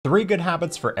3 good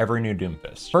habits for every new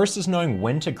Doomfist. First is knowing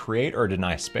when to create or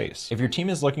deny space. If your team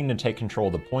is looking to take control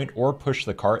of the point or push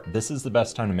the cart, this is the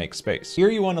best time to make space.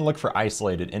 Here you want to look for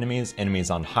isolated enemies,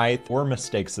 enemies on height, or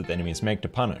mistakes that the enemies make to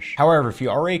punish. However, if you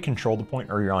already control the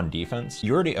point or you're on defense,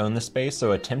 you already own the space,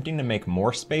 so attempting to make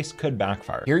more space could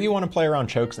backfire. Here you want to play around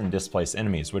chokes and displace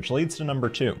enemies, which leads to number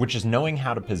 2, which is knowing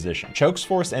how to position. Chokes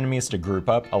force enemies to group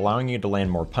up, allowing you to land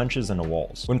more punches into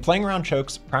walls. When playing around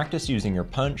chokes, practice using your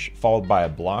punch, followed by a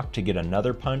block to get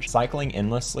another punch, cycling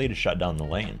endlessly to shut down the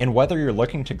lane. And whether you're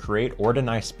looking to create or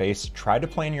deny space, try to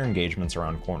plan your engagements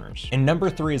around corners. And number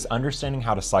 3 is understanding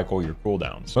how to cycle your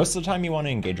cooldowns. Most of the time you want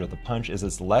to engage with a punch as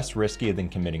it's less risky than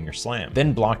committing your slam.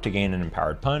 Then block to gain an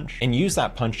empowered punch, and use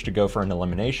that punch to go for an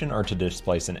elimination or to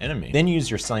displace an enemy. Then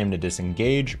use your slam to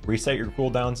disengage, reset your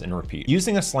cooldowns, and repeat.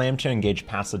 Using a slam to engage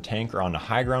past the tank or onto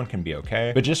high ground can be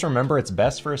okay, but just remember it's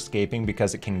best for escaping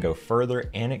because it can go further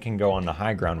and it can go on the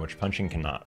high ground, which punching cannot.